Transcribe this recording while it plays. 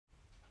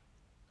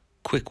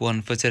quick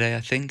one for today, I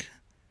think.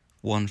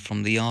 One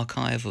from the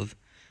archive of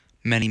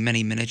many,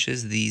 many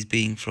miniatures, these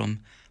being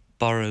from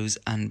Burrows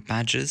and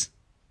Badgers.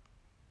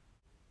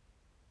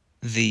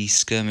 The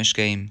skirmish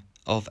game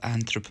of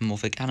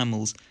anthropomorphic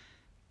animals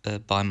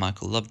by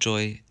Michael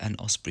Lovejoy and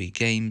Osprey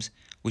Games,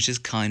 which is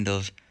kind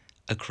of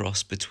a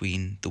cross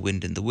between The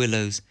Wind in the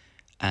Willows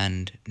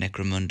and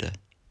Necromunda.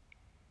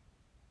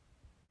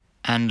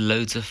 And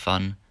loads of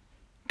fun,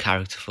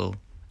 characterful,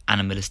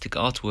 animalistic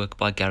artwork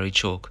by Gary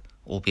Chalk,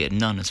 albeit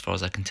none, as far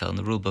as I can tell in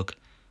the rulebook,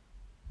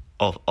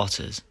 of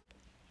otters.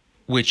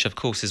 Which, of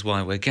course, is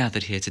why we're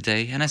gathered here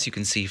today, and as you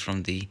can see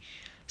from the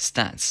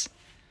stats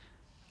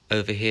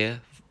over here,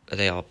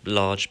 they are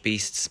large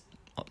beasts,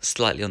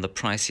 slightly on the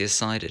pricier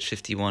side at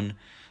 51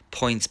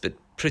 points, but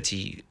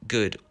pretty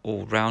good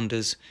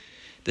all-rounders.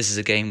 This is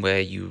a game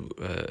where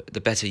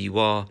the better you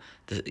are,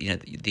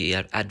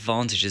 the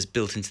advantage is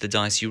built into the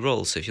dice you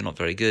roll. So if you're not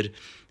very good,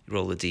 you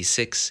roll a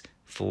d6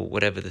 for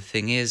whatever the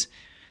thing is,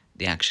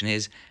 the action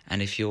is,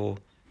 and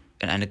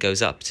it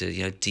goes up to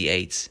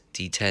d8s,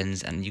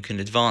 d10s, and you can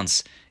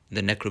advance in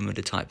the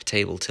Necromunda type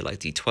table to like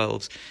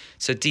d12s.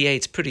 So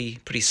d8's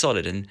pretty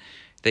solid, and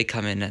they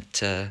come in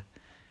at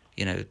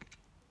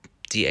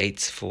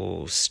d8s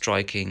for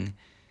striking,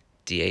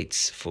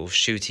 d8s for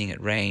shooting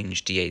at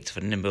range, d8s for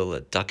nimble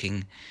at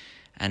ducking,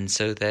 and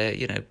so they're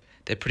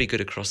pretty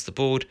good across the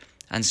board,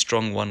 and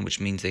strong one, which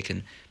means they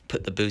can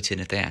put the boot in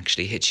if they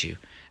actually hit you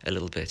a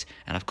little bit.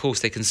 And of course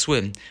they can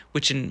swim,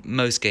 which in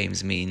most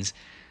games means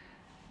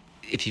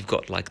if you've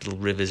got like little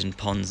rivers and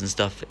ponds and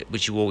stuff,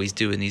 which you always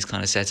do in these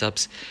kind of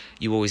setups,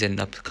 you always end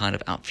up kind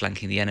of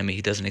outflanking the enemy.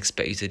 He doesn't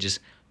expect you to just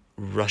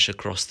rush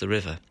across the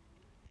river.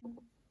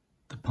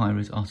 The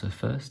pirate otter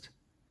first.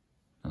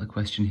 Now the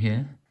question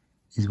here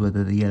is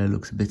whether the yellow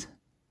looks a bit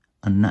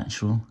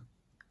unnatural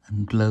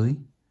and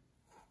glowy.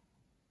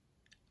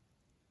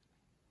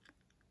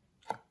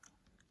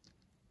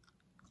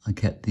 I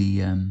kept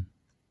the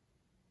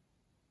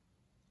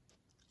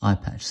eye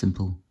patch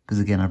simple, because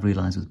again I've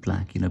realised with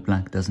black,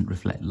 black doesn't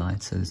reflect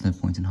light, so there's no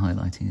point in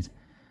highlighting it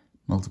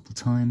multiple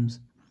times.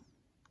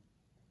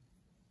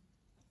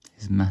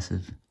 His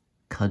massive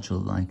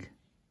cudgel-like,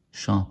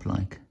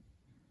 sharp-like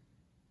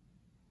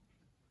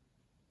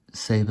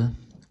sabre.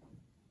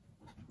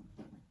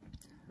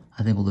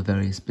 I think all the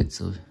various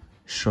bits of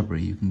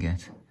shrubbery you can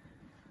get,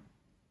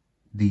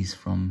 these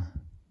from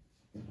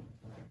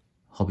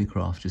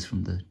Hobbycraft, just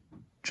from the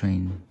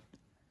train,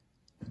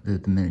 the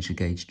miniature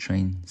gauge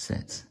train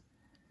sets,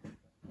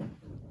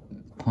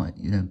 quite,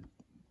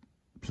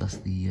 plus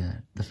the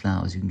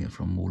flowers you can get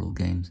from Warlord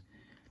Games,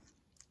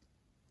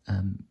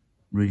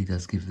 really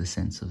does give the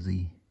sense of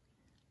the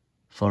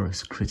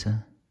forest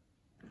critter.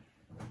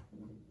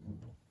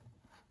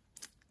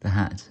 The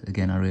hat,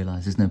 again, I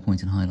realise there's no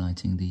point in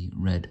highlighting the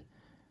red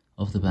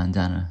of the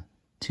bandana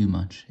too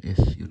much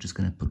if you're just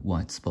going to put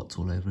white spots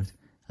all over it.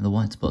 And the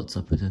white spots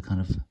I put a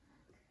kind of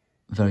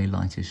very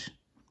lightish,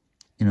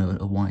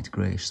 a white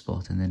greyish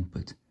spot, and then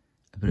put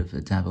a bit of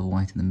a dab of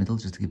white in the middle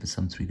just to give it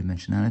some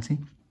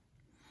three-dimensionality.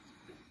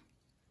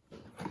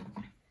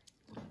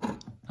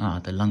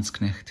 The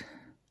Landsknecht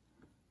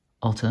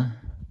otter.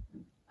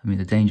 I mean,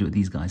 the danger with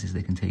these guys is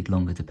they can take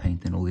longer to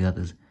paint than all the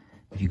others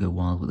if you go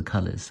wild with the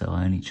colours, so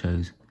I only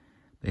chose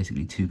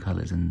basically 2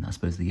 colours, and I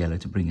suppose the yellow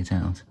to bring it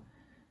out.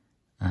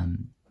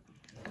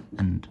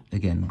 And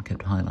again,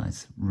 kept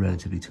highlights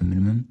relatively to a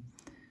minimum.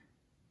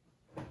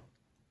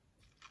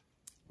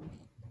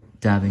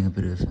 Dabbing a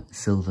bit of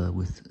silver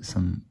with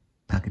some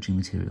packaging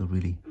material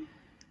really,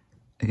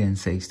 again,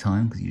 saves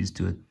time, because you just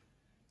do a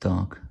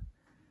dark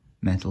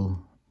metal,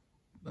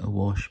 a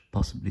wash,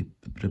 possibly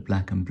a bit of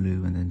black and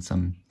blue, and then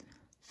some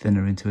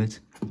thinner into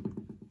it.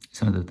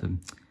 Some of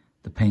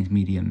the paint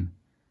medium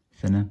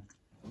thinner.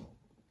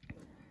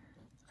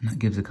 And that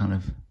gives a kind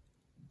of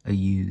a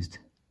used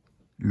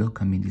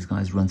look. I mean, these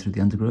guys run through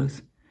the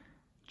undergrowth.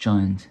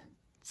 Giant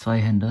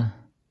Zweihänder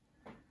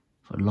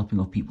for lopping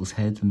off people's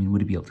heads. I mean,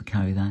 would he be able to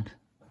carry that?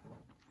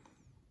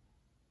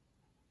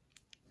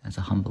 As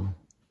a humble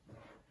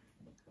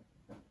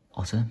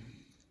otter.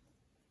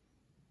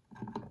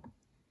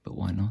 But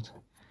why not?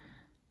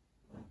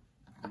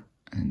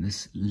 And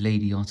this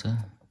lady otter,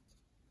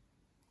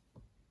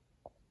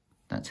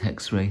 that's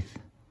Hexwraith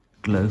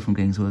Glow from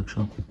Games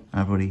Workshop.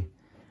 I've already,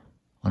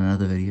 on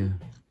another video,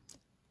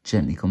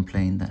 gently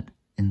complained that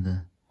in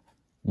the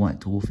White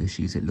Dwarf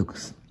issues it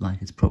looks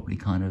like it's probably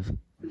kind of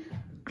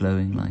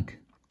glowing like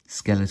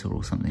Skeletor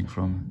or something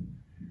from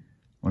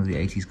one of the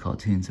 80s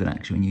cartoons, but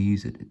actually when you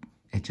use it,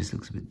 it just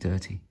looks a bit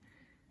dirty.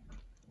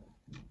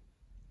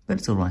 But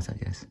it's alright, I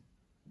guess.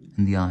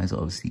 And the eyes are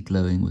obviously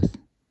glowing with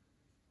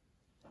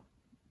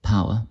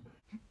power.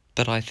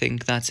 But I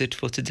think that's it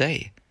for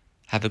today.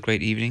 Have a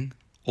great evening,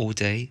 or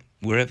day,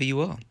 wherever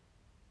you are.